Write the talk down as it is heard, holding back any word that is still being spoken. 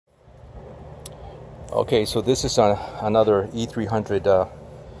Okay, so this is another E300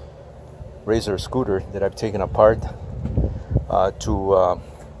 Razor scooter that I've taken apart to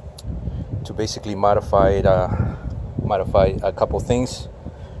basically modify a couple things,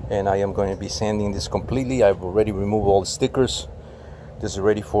 and I am going to be sanding this completely. I've already removed all the stickers. This is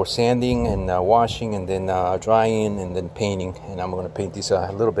ready for sanding and washing, and then drying, and then painting. And I'm going to paint this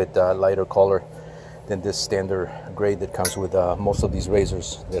a little bit lighter color than this standard gray that comes with most of these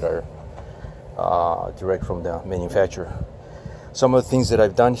razors that are direct from the manufacturer. Some of the things that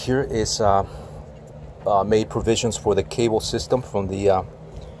I've done here is made provisions for the cable system from the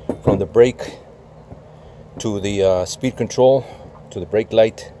brake to the speed control to the brake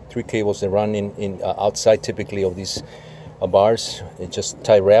light. 3 cables that run in outside typically of these bars. It's just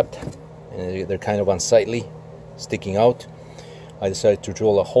tie wrapped, and they're kind of unsightly, sticking out. I decided to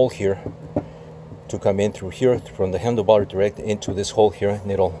drill a hole here to come in through here from the handlebar direct into this hole here,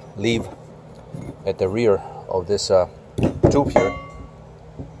 and it'll leave at the rear of this tube here,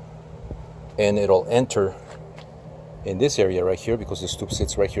 and it'll enter in this area right here because this tube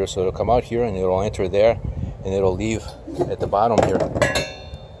sits right here. So it'll come out here and it'll enter there, and it'll leave at the bottom here,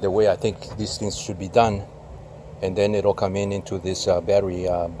 the way I think these things should be done. And then it'll come into this battery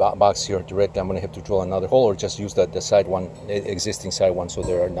box here direct. I'm going to have to drill another hole, or just use the side one, existing side one, so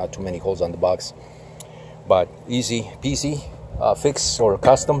there are not too many holes on the box. But easy peasy fix or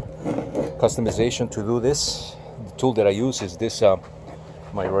customization to do this. The tool that I use is this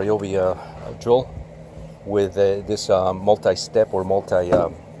my Ryobi drill with this multi-step or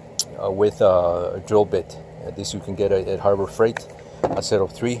multi-width drill bit. This you can get at Harbor Freight. A set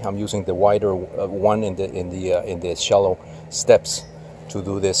of 3. I'm using the wider one in the shallow steps to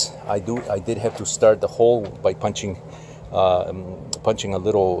do this. I did have to start the hole by punching a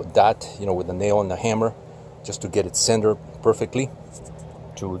little dot, with a nail and a hammer, just to get it centered perfectly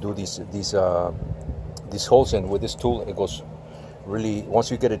to do these holes. And with this tool, it goes really, once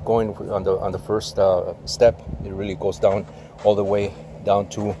you get it going on the first step, it really goes down all the way down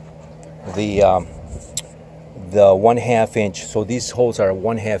to the 1/2 inch. So these holes are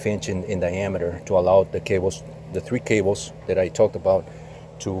 1/2 inch in diameter to allow the cables, the 3 cables that I talked about,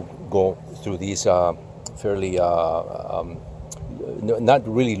 to go through these fairly not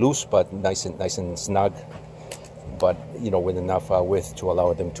really loose, but nice and snug, but with enough width to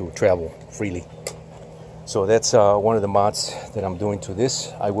allow them to travel freely. So that's one of the mods that I'm doing to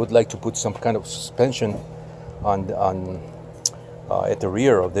this. I would like to put some kind of suspension on at the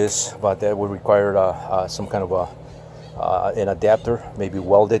rear of this, but that would require some kind of an adapter, maybe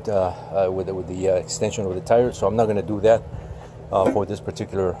welded with the extension of the tire. So I'm not going to do that for this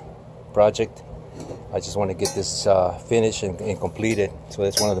particular project. I just want to get this finished and completed. So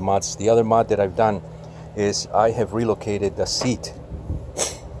that's one of the mods. The other mod that I've done is I have relocated the seat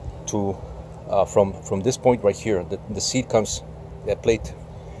to from this point right here. The seat comes, that plate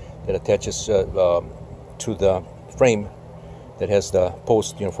that attaches to the frame that has the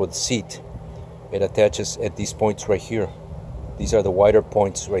post, for the seat. It attaches at these points right here. These are the wider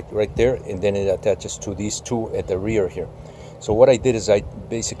points right there, and then it attaches to these 2 at the rear here. So what I did is I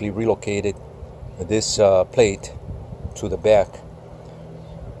basically relocated this plate to the back,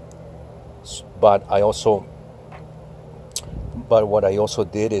 but what I also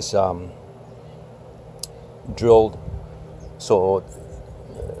did is drilled. So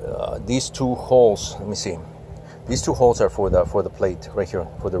these 2 holes, let me see. These 2 holes are for the plate right here,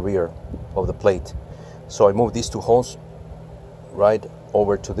 for the rear of the plate. So I moved these 2 holes right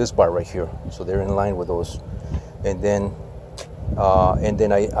over to this bar right here, so they're in line with those. And then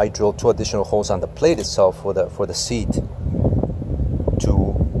I drilled 2 additional holes on the plate itself for the seat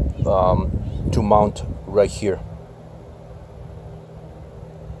to mount right here.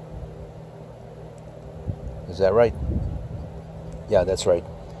 Is that right? Yeah, that's right.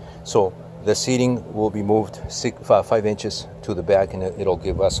 So the seating will be moved 5 inches to the back, and it'll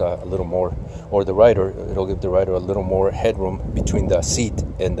give us a little more, or it'll give the rider a little more headroom between the seat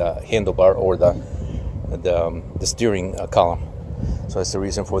and the handlebar or the steering column. So that's the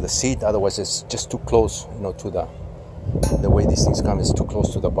reason for the seat. Otherwise, it's just too close, to the way these things come is too close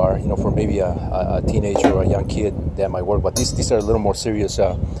to the bar. For maybe a teenager or a young kid, that might work. But these are a little more serious.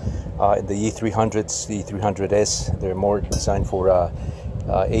 The E300s, the E300S, they're more designed for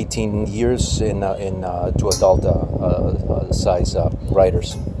 18 years and to adult size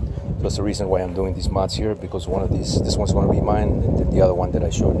riders. So that's the reason why I'm doing these mods here, because this one's going to be mine, and then the other one that I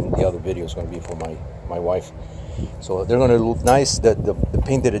showed in the other video is going to be for my wife. So they're going to look nice. The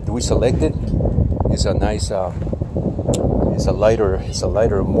paint that we selected is a nice, it's a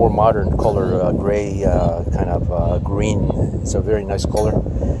lighter, more modern color, gray, kind of green. It's a very nice color.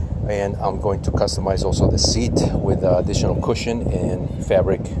 And I'm going to customize also the seat with additional cushion and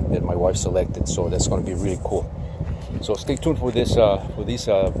fabric that my wife selected. So that's going to be really cool. So stay tuned for this for these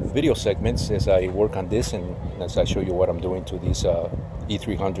video segments as I work on this and as I show you what I'm doing to these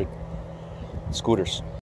E300 scooters.